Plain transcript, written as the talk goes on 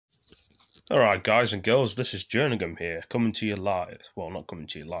Alright guys and girls, this is Jerningham here, coming to you live. Well, not coming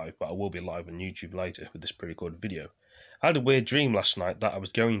to you live, but I will be live on YouTube later with this pre-recorded video. I had a weird dream last night that I was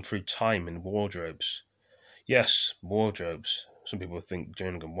going through time in wardrobes. Yes, wardrobes. Some people think,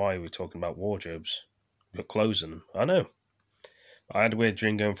 Jerningham, why are we talking about wardrobes? We've got clothes in them. I know. I had a weird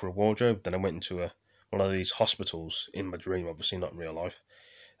dream going through a wardrobe, then I went into one of these hospitals in my dream, obviously not in real life.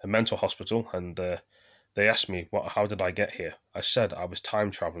 A mental hospital, and they asked me, how did I get here? I said I was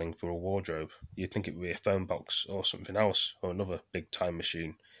time travelling through a wardrobe. You'd think it would be a phone box or something else, or another big time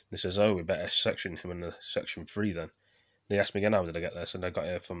machine. They says, oh, we better section him in the section 3 then. They asked me again, how did I get there? I said I got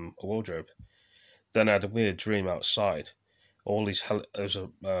here from a wardrobe. Then I had a weird dream outside. There was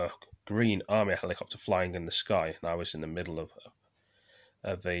a green army helicopter flying in the sky, and I was in the middle of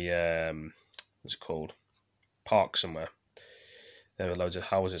a, what's it called, park somewhere. There were loads of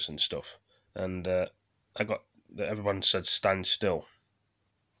houses and stuff. And everyone said stand still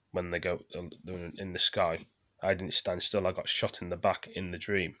when they're in the sky. I didn't stand still. I got shot in the back in the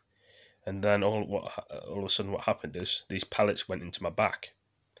dream, and then all of a sudden what happened is these pellets went into my back,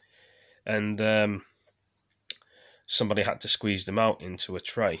 and somebody had to squeeze them out into a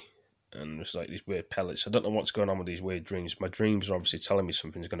tray, and it was like these weird pellets. I don't know what's going on with these weird dreams. My dreams are obviously telling me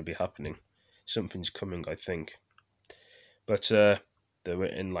something's going to be happening. Something's coming, I think. But they were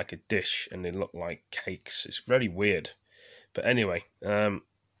in like a dish and they look like cakes. It's very weird. But anyway,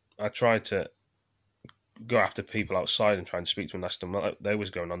 I tried to go after people outside and try and speak to them and ask them what they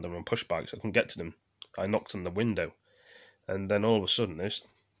was going on. They were on push bikes. I couldn't get to them. I knocked on the window, and then all of a sudden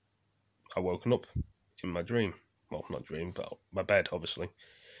I woken up in my dream. Well, not dream, but my bed, obviously.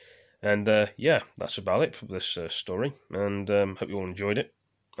 And yeah, that's about it for this story. And hope you all enjoyed it.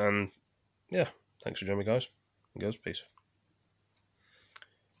 And yeah, thanks for joining me, guys. And girls, peace.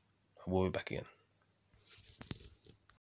 We'll be back again.